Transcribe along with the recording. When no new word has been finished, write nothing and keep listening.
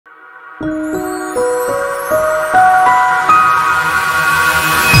Hey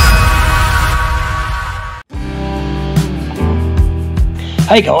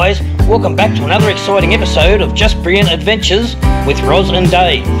guys, welcome back to another exciting episode of Just Brilliant Adventures with Roz and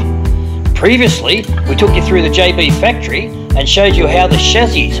Dave. Previously, we took you through the JB factory and showed you how the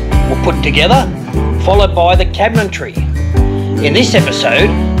chassis were put together, followed by the cabinetry. In this episode,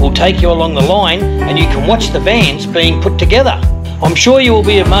 we'll take you along the line and you can watch the vans being put together. I'm sure you will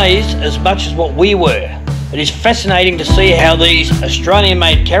be amazed as much as what we were. It is fascinating to see how these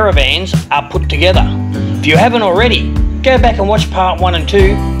Australian-made caravans are put together. If you haven't already, go back and watch part 1 and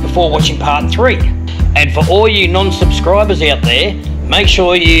 2 before watching part 3. And for all you non-subscribers out there, make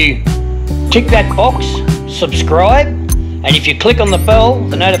sure you tick that box, subscribe, and if you click on the bell,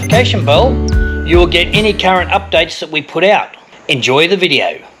 the notification bell, you will get any current updates that we put out. Enjoy the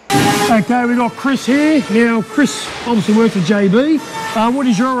video. Okay, we've got Chris here. Now, Chris obviously works at JB. What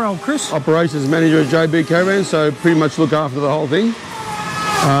is your role, Chris? Operations manager at JB Caravans, so pretty much look after the whole thing.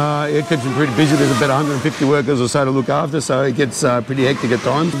 It keeps them pretty busy. There's about 150 workers or so to look after, so it gets pretty hectic at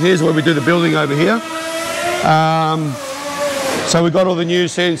times. Here's where we do the building over here. So we've got all the new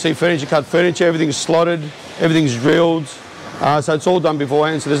CNC furniture, cut furniture, everything's slotted, everything's drilled. So it's all done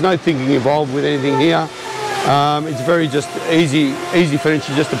beforehand, so there's no thinking involved with anything here. It's very just easy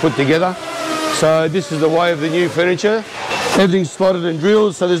furniture just to put together. So this is the way of the new furniture. Everything's slotted and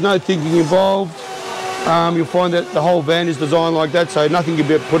drilled, so there's no thinking involved. You'll find that the whole van is designed like that, so nothing can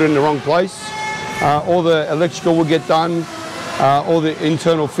be put in the wrong place. All the electrical will get done, all the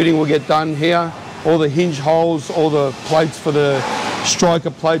internal fitting will get done here, all the hinge holes, all the plates for the striker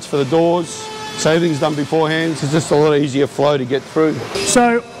plates for the doors. So everything's done beforehand, so it's just a lot easier flow to get through.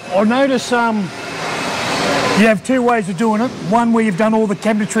 So I notice you have two ways of doing it. One where you've done all the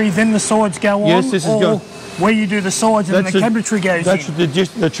cabinetry, then the sides go on. Yes, this is good. Where you do the sides and then the cabinetry goes in.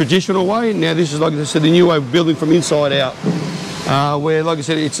 That's the traditional way. Now this is, like I said, the new way of building from inside out. Where, like I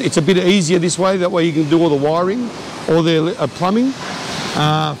said, it's a bit easier this way. That way you can do all the wiring, all the plumbing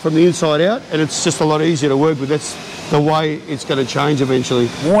from the inside out, and it's just a lot easier to work with. That's the way it's going to change eventually.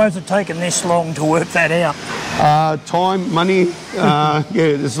 Why has it taken this long to work that out? Time, money, yeah,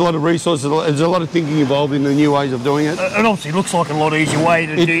 there's a lot of resources, there's a lot of thinking involved in the new ways of doing it. It obviously looks like a lot easier way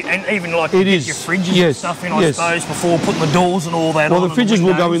to do, and even like to get your fridges and stuff in, I suppose, before putting the doors and all that on. Well, the fridges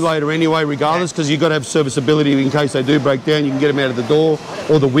will go in later anyway, regardless, because you've got to have serviceability in case they do break down. You can get them out of the door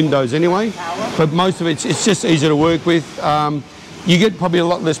or the windows anyway. But most of it's just easier to work with. You get probably a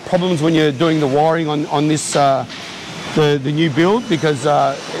lot less problems when you're doing the wiring on this the new build, because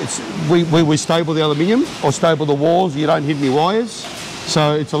we staple the aluminium or staple the walls. You don't hit any wires,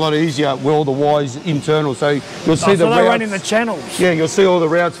 so it's a lot easier with all the wires internal. So you'll see the routes. They run in the channels. Yeah, you'll see all the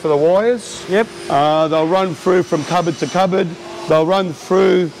routes for the wires. Yep. They'll run through from cupboard to cupboard. They'll run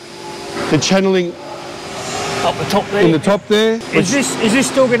through the channeling up the top there. In the top there. Is this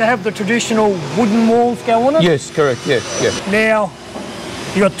still going to have the traditional wooden walls go on it? Yes, correct. Yeah. Now,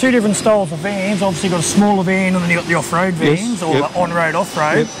 you've got two different styles of vans. Obviously, you've got a smaller van and then you've got the off-road vans, or the on-road,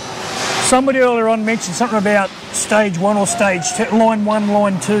 off-road. Yep. Somebody earlier on mentioned something about stage 1 or stage 2, line 1,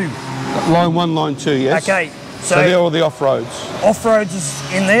 line 2. Line 1, line 2, yes. Okay. So they're all the off-roads. Off-roads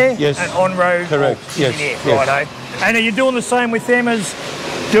is in there? Yes. And on-road? Correct, yes. Righto. And are you doing the same with them as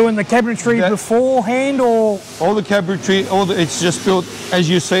doing the cabinetry beforehand, or? All the cabinetry, it's just built, as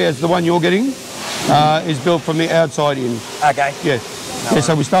you see, as the one you're getting, is built from the outside in. Okay. Yeah.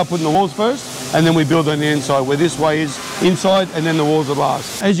 So we start putting the walls first, and then we build on the inside, where this way is inside, and then the walls are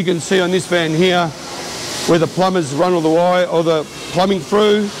last. As you can see on this van here, where the plumbers run all the wire or the plumbing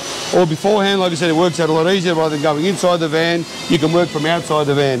through, or beforehand, like I said, it works out a lot easier rather than going inside the van. You can work from outside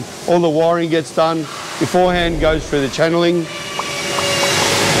the van. All the wiring gets done beforehand, goes through the channeling.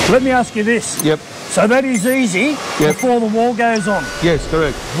 Let me ask you this. Yep. So that is easy before the wall goes on? Yes,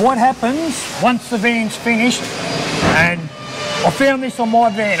 correct. What happens once the van's finished? And I found this on my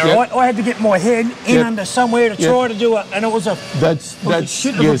van, all right? I had to get my head in under somewhere to try to do it, and it was a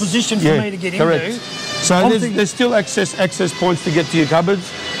shit of a position for me to get into. So there's still access points to get to your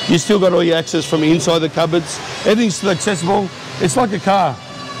cupboards. You still got all your access from inside the cupboards. Everything's still accessible. It's like a car.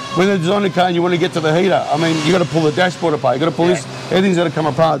 When they design a car and you want to get to the heater, I mean, you got to pull the dashboard apart. You got to pull this. Everything's got to come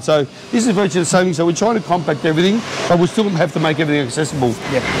apart. So this is virtually the same thing. So we're trying to compact everything, but we still have to make everything accessible,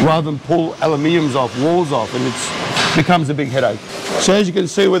 rather than pull aluminiums off, walls off, and it becomes a big headache. So as you can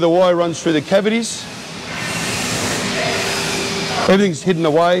see, where the wire runs through the cavities, everything's hidden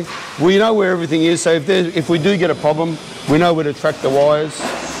away. We know where everything is. So if we do get a problem, we know where to track the wires.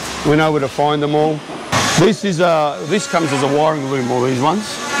 We know where to find them all. This comes as a wiring loom, all these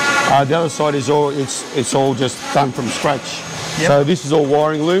ones. The other side is all it's all just done from scratch. Yep. So this is all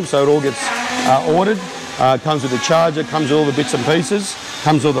wiring loom, so it all gets ordered. Comes with a charger, comes with all the bits and pieces,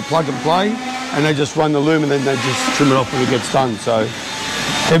 comes with all the plug and play, and they just run the loom and then they just trim it off when it gets done. So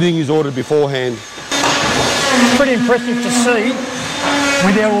everything is ordered beforehand. Pretty impressive to see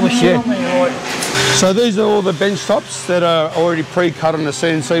without all the shit on there. Like. So these are all the bench tops that are already pre-cut on the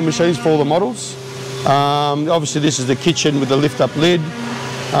CNC machines for all the models. Obviously this is the kitchen with the lift-up lid.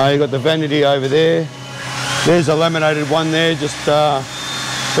 You've got the vanity over there. There's a laminated one there just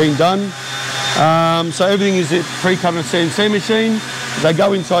being done. So everything is pre-cut on a CNC machine. They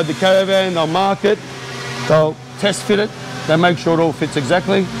go inside the caravan, they'll mark it, they'll test fit it, they make sure it all fits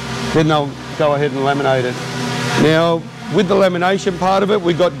exactly, then they'll go ahead and laminate it. Now, with the lamination part of it,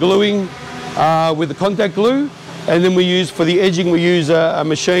 we've got gluing with the contact glue, and then we use, for the edging, we use a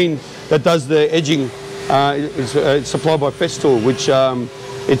machine that does the edging. It's supplied by Festool, which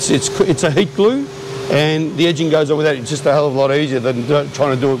it's a heat glue, and the edging goes on with that. It's just a hell of a lot easier than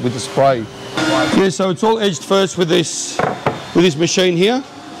trying to do it with the spray. Yeah, so it's all edged first with this machine here.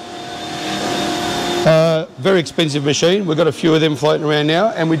 Very expensive machine. We've got a few of them floating around now,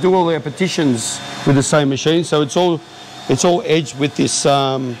 and we do all our petitions with the same machine. So it's all edged with this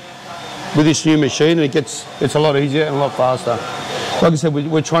new machine, and it's a lot easier and a lot faster. Like I said,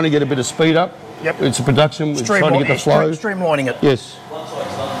 we're trying to get a bit of speed up. Yep. It's a production. We're trying to get the flow. Streamlining it. Yes.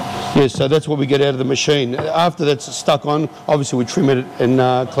 Yes. So that's what we get out of the machine. After that's stuck on, obviously we trim it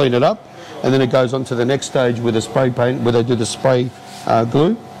and clean it up, and then it goes on to the next stage with the spray paint, where they do the spray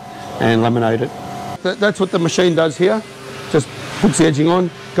glue and laminate it. That's what the machine does here. Just puts the edging on,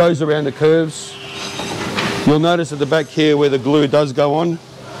 goes around the curves. You'll notice at the back here where the glue does go on,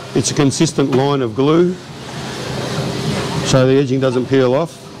 it's a consistent line of glue, so the edging doesn't peel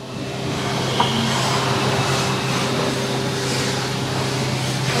off.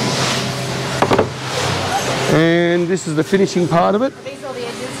 And this is the finishing part of it. Are these all the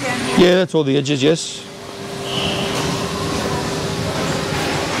edges down here? Yeah, that's all the edges, yes.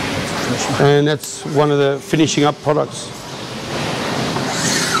 And that's one of the finishing up products.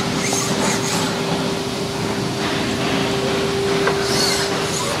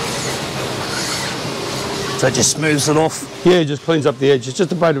 So it just smooths it off? Yeah, it just cleans up the edge. It's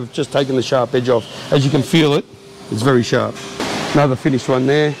just a matter of just taking the sharp edge off. As you can feel it, it's very sharp. Another finished one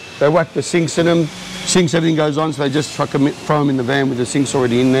there. They whack the sinks in them. Sinks, everything goes on, so they just throw them in the van with the sinks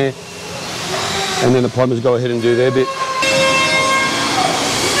already in there. And then the plumbers go ahead and do their bit.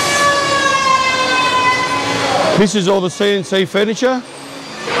 This is all the CNC furniture.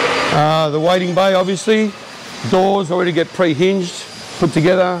 The waiting bay, obviously. Doors already get pre-hinged, put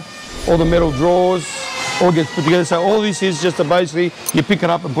together. All the metal drawers all gets put together. So all this is just basically, you pick it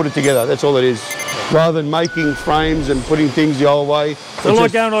up and put it together. That's all it is. Rather than making frames and putting things the old way. So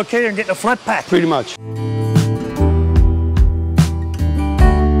like going to IKEA and getting a flat pack? Pretty much.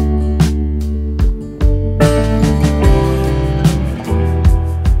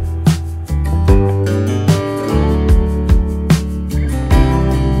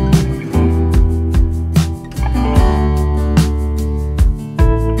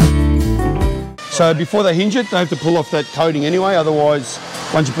 So before they hinge it, they have to pull off that coating anyway, otherwise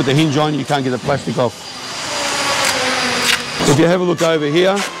once you put the hinge on, you can't get the plastic off. If you have a look over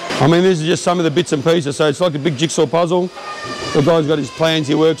here, I mean, these are just some of the bits and pieces, so it's like a big jigsaw puzzle. The guy's got his plans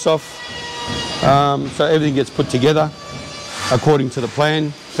he works off, so everything gets put together according to the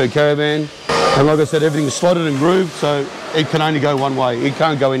plan per caravan. And like I said, everything's slotted and grooved, so it can only go one way. It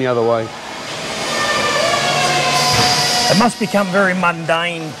can't go any other way. It must become very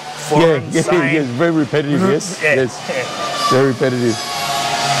mundane. Yes, very repetitive, yes. Very repetitive.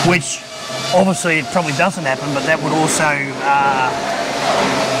 Which, obviously, it probably doesn't happen, but that would also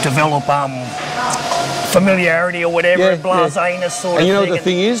develop familiarity or whatever, blaseness sort of thing. And you know what the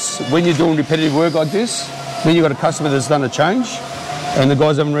thing is? When you're doing repetitive work like this, then you've got a customer that's done a change, and the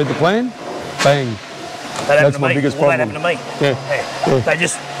guys haven't read the plan, bang. That's my biggest problem. That happened to me. Yeah. They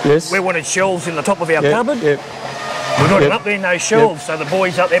just, we wanted shelves in the top of our cupboard. We got it up there in those shelves, so the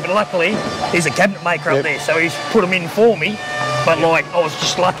boy's up there, but luckily he's a cabinet maker up there, so he's put them in for me, but like, I was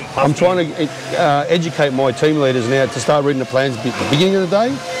just lucky. I'm trying to educate my team leaders now to start reading the plans at the beginning of the day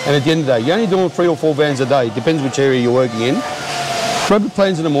and at the end of the day. You're only doing 3 or 4 vans a day, depends which area you're working in. Grab the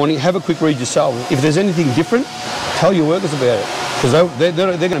plans in the morning, have a quick read yourself. If there's anything different, tell your workers about it, because they're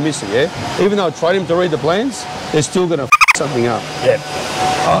going to miss it, Even though I tried them to read the plans, they're still going to something up.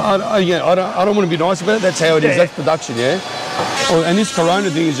 I don't want to be nice about it. That's how it is. That's production, Oh, and this Corona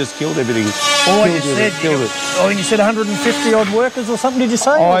thing has just killed everything. Oh, killed it. Oh, and you said 150 odd workers or something, did you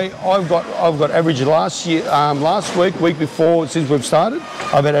say? I've got average last week before, since we've started,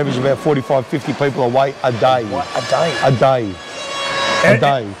 I've had average about 45, 50 people away a day. What, a day? A day. A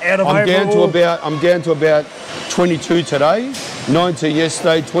day. I'm down to about 22 today, 19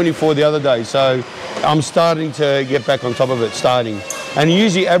 yesterday, 24 the other day. So I'm starting to get back on top of it, And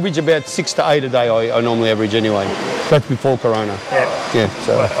usually average about 6 to 8 a day, I normally average anyway. That's before Corona. Yeah.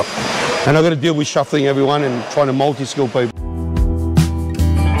 So. Wow. And I've got to deal with shuffling everyone and trying to multi-skill people.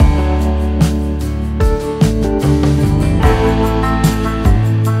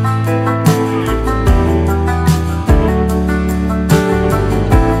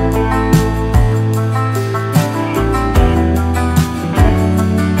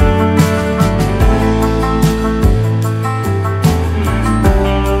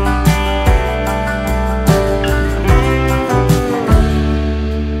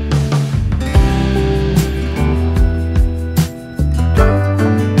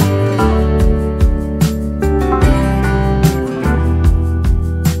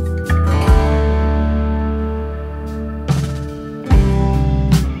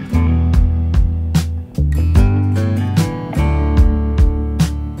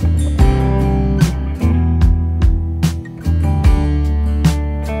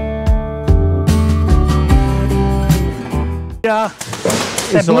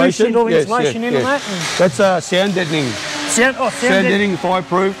 Insulation, all the yes, insulation in on that? That's sound deadening. Sound deadening,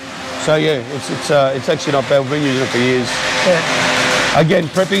 fireproof. So yeah, it's actually not bad. We've been using it for years. Yeah. Again,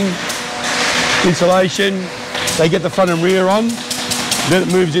 prepping, insulation. They get the front and rear on. Then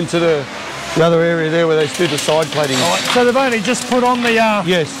it moves into the other area there where they do the side plating. Right, so they've only just put on the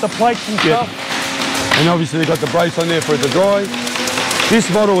the plates and stuff. And obviously they've got the brace on there for it to dry. This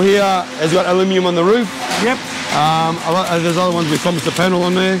model here has got aluminium on the roof. Yep. There's other ones with composite panel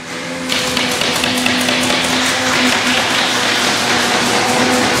on there.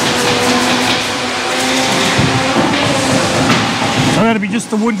 So that'll be just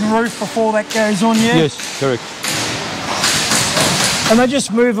the wooden roof before that goes on, yeah? Yes, correct. And they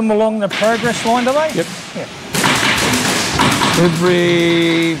just move them along the progress line, do they? Yep. Yeah.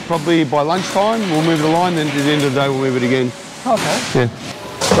 Probably by lunchtime, we'll move the line, then at the end of the day, we'll move it again. Okay. Yeah.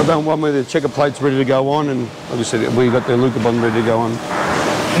 I've done one where the checker plate's ready to go on, and like I said, we've got the Lucabon ready to go on.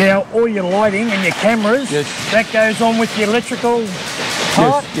 Now, all your lighting and your cameras, that goes on with the electrical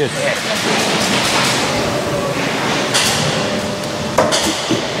part? Yes.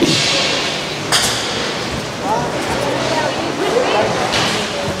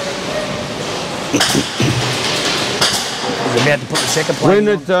 He's about to put the checker plate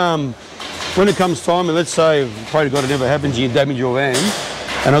when it comes time, and let's say, pray to God it never happens, you damage your van,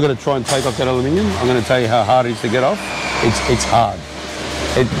 and I've got to try and take off that aluminium, I'm going to tell you how hard it is to get off. It's hard.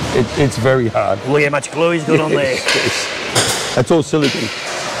 It's very hard. Look how much glue he's got on there. That's all silicone.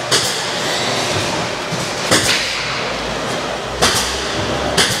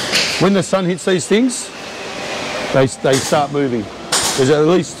 When the sun hits these things, they start moving. There's at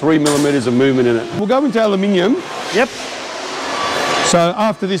least 3 millimeters of movement in it. We'll go into aluminium. Yep. So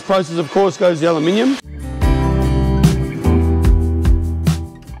after this process, of course, goes the aluminium.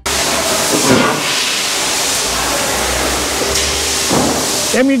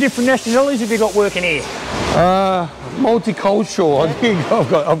 How many different nationalities have you got working here? Multicultural. I think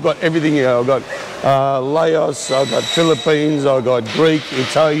I've got everything here. I've got Laos, I've got Philippines, I've got Greek,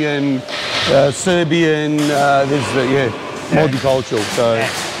 Italian, Serbian. Multicultural.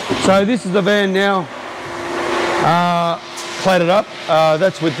 So this is the van now, plated up.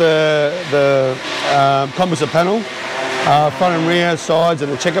 That's with the composite panel, front and rear, sides,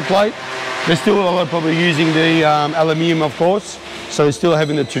 and the checker plate. They're still a lot of people using the aluminium, of course. So they're still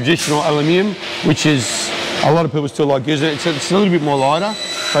having the traditional aluminium, which is, a lot of people still like using it. It's a little bit more lighter,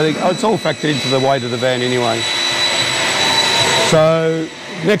 but it's all factored into the weight of the van anyway. So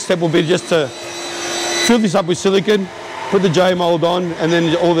next step will be just to fill this up with silicone, put the J mold on, and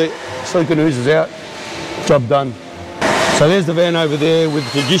then all the silicone oozes out. Job done. So there's the van over there with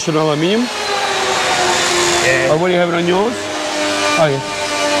traditional aluminium. Yeah. Oh, what do you have on yours? Oh yeah.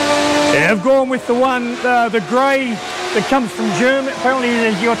 Yeah, I've gone with the one, the grey that comes from Germany. Apparently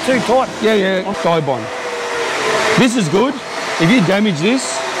you got two types. Yeah, Dibond. This is good. If you damage this,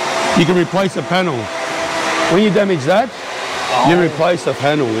 you can replace the panel. When you damage that, you replace the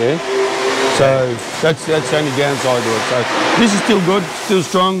panel, yeah? So that's the only downside to it. So this is still good, still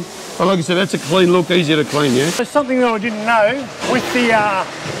strong. But like I said, that's a clean look, easier to clean, yeah? There's something that I didn't know with the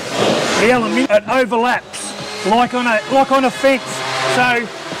aluminium. It overlaps like on a fence. So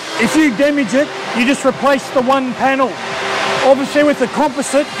if you damage it, you just replace the one panel. Obviously with the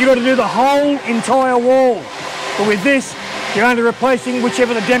composite, you've got to do the whole entire wall. But with this, you're only replacing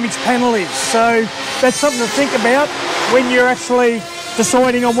whichever the damaged panel is. So that's something to think about when you're actually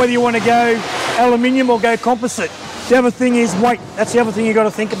deciding on whether you want to go aluminium or go composite. The other thing is weight. That's the other thing you've got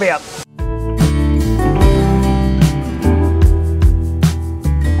to think about.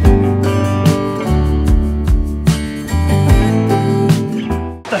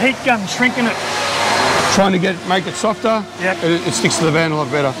 The heat gun, shrinking it. Trying to make it softer, Yep. it sticks to the van a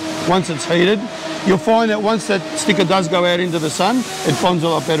lot better. Once it's heated, you'll find that once that sticker does go out into the sun, it bonds a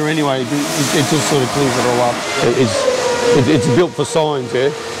lot better anyway. It just sort of cleans it all up. It's built for signs, yeah.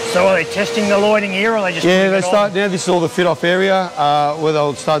 So are they testing the lighting here, or are they just Yeah, they start now. This is all the fit-off area where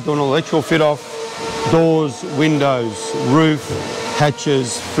they'll start doing electrical fit-off, doors, windows, roof,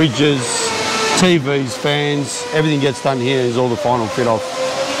 hatches, fridges, TVs, fans. Everything gets done here. Is all the final fit-off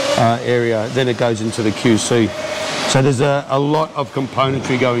area. Then it goes into the QC. So there's a lot of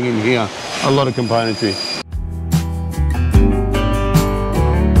componentry going in here. A lot of componentry.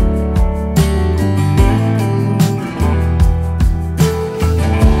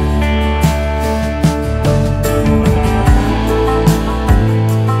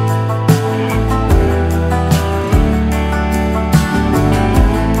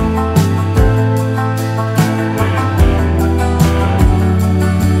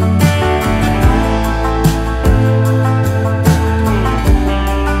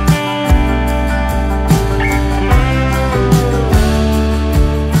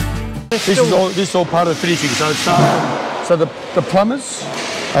 This is all part of the finishing. So it starts from, the plumbers,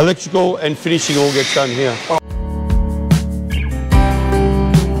 electrical and finishing all gets done here.